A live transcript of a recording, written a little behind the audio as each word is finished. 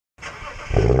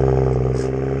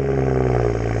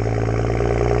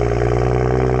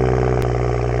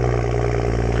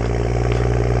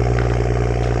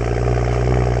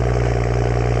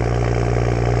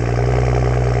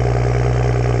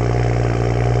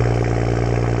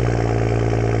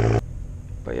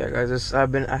because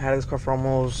I had this car for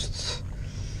almost,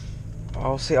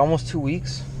 I'll say almost 2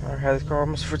 weeks. I had this car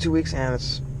almost for 2 weeks, and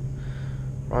it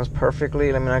runs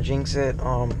perfectly. Let me not jinx it.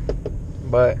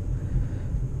 But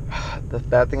the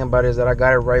bad thing about it is that I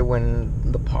got it right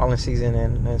when the pollen season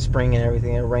and spring and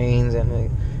everything. It rains and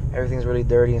everything's really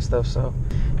dirty and stuff. So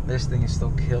this thing is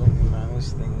still killing me, man.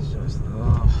 This thing is just,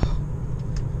 ugh.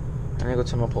 I need to go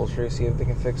to my upholstery to see if they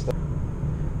can fix that.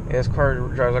 Yeah, this car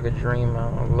drives like a dream,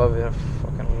 man. I love it. I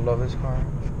fucking love this car.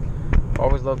 I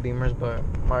always loved Beamers, but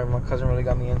my cousin really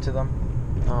got me into them.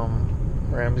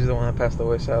 Ramsey's the one that passed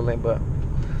away, sadly, but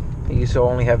he used to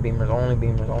only have Beamers, only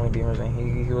Beamers,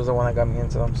 and he was the one that got me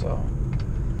into them. So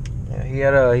yeah, he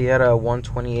had a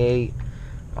 128.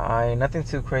 Nothing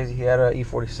too crazy. He had a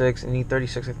E46, an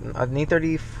E36, an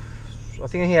E30. I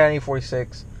think he had an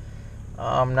E46.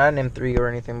 Not an M3 or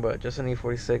anything, but just an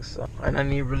E46. And I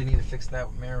really need to fix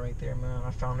that mirror right there, man.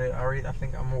 I found it already. I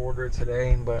think I'm gonna order it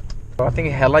today, but I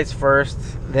think headlights first,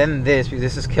 then this, because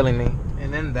this is killing me,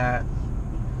 and then that.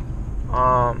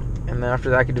 And then after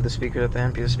that, I can do the speakers at the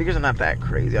end, because the speakers are not that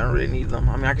crazy. I don't really need them.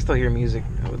 I mean, I can still hear music,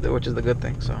 which is the good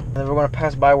thing. So, and then we're gonna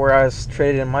pass by where I was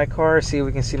traded in my car, see if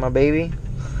we can see my baby.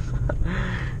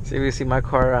 See if we can see my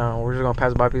car. We're just gonna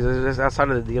pass by because it's just outside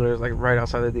of the dealer. It's like right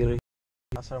outside the dealer.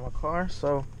 Outside of my car.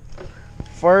 So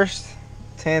first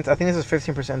tint, I think this is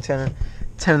 15% tint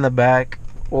in the back,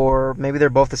 or maybe they're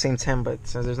both the same tint, but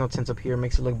since there's no tint up here, it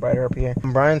makes it look brighter up here.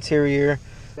 Brown interior.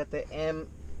 Got the M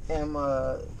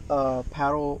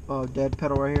paddle, dead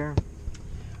pedal right here.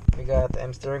 We got the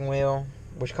M steering wheel,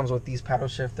 which comes with these paddle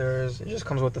shifters. It just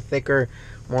comes with the thicker,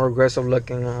 more aggressive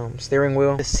looking steering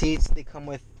wheel. The seats, they come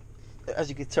with, as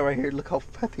you can tell right here, look how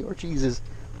fat they are. Jesus.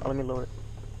 Oh, let me lower it.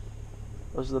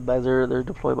 Those are the bags. They're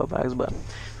deployable bags, but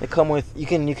they come with, you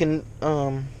can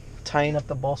tighten up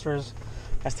the bolsters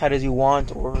as tight as you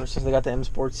want, or since they got the M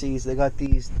Sport seats, they got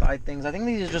these thigh things. I think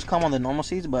these just come on the normal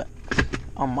seats, but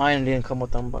on mine didn't come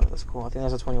with them, but that's cool. I think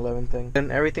that's a 2011 thing.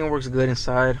 And everything works good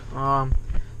inside.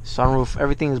 Sunroof,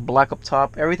 everything is black up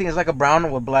top. Everything is like a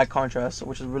brown with black contrast,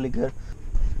 which is really good.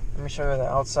 Let me show you the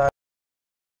outside.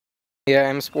 Yeah,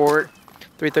 M Sport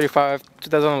 335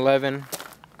 2011.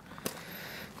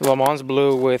 Le Mans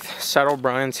blue with saddle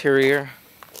brown interior.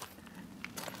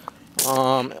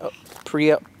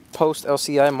 Post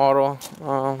LCI model.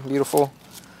 Beautiful.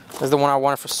 That's the one I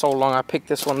wanted for so long. I picked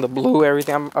this one, the blue,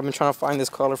 everything. I've been trying to find this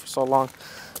color for so long,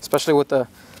 especially with the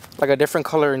like a different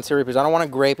color interior piece. I don't want a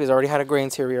gray piece. I already had a gray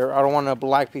interior. I don't want a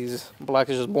black piece. Black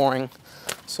is just boring.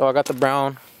 So I got the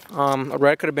brown. A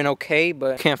red could have been okay,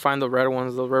 but can't find the red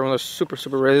ones. The red ones are super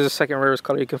rare. This is the second rarest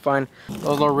color you can find.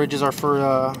 Those little ridges are for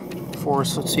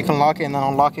so you can lock it and then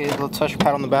unlock it. Little touch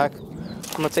pad on the back.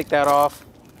 I'm gonna take that off.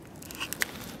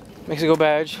 Mexico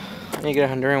badge. I need to get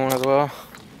a Honduran one as well.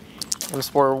 And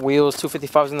sport wheels,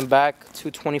 255s in the back,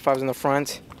 225s in the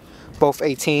front, both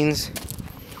 18s.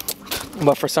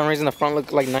 But for some reason the front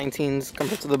look like 19s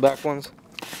compared to the back ones.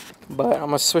 But I'm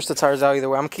gonna switch the tires out either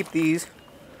way. I'm gonna keep these.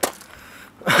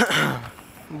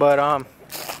 But yeah,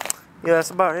 that's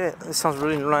about it. This sounds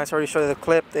really nice. I already showed you the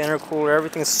clip, the intercooler,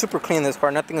 everything is super clean in this car.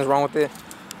 Nothing is wrong with it.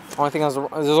 Only thing is there's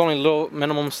only little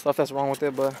minimum stuff that's wrong with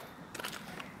it, but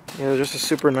yeah, just a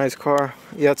super nice car.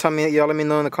 Yeah, tell me, y'all let me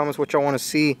know in the comments what y'all want to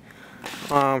see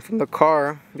from the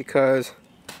car, because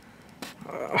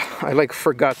I like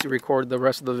forgot to record the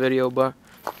rest of the video. But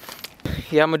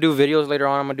yeah, I'm gonna do videos later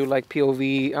on. I'm gonna do like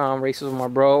POV races with my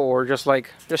bro, or just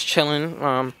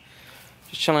chilling.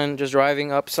 Just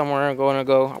driving up somewhere and going to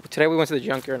go. Today we went to the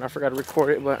junkyard and I forgot to record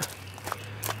it, but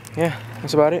yeah,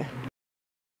 that's about it.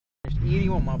 Just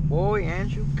eating with my boy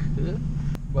Andrew.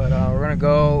 But we're gonna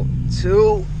go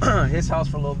to his house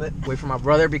for a little bit, wait for my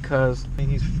brother, because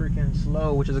he's freaking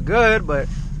slow, which is good, but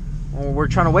when we're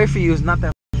trying to wait for you, it's not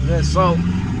that good. So of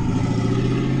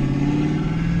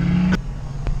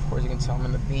course you can tell I'm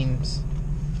in the beams.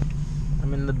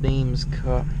 I'm in the beams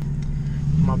cup.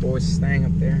 My boy's staying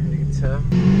up there, you can tell.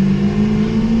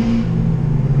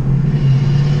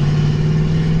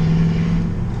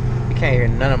 You can't hear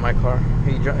none of my car.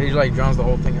 He like drowns the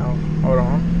whole thing out. Hold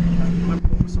on.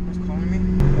 Someone's calling me.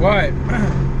 What?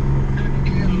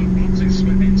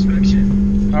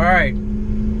 Alright.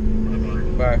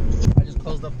 Bye. I just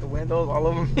closed up the windows, all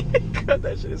of them. God,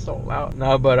 that shit is so loud.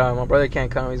 No, but my brother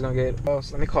can't come. He's gonna get. Oh,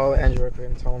 so let me call Andrew up here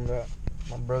and tell him that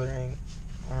my brother ain't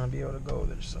gonna be able to go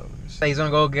there. So let me see. He's gonna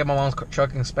go get my mom's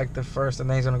truck inspected first, and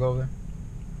then he's gonna go there.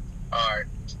 Alright.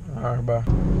 Alright, bye.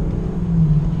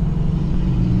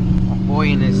 My boy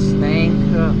in his stank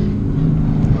cup.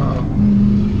 Oh.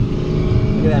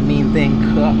 Look at that mean thing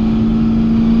cup.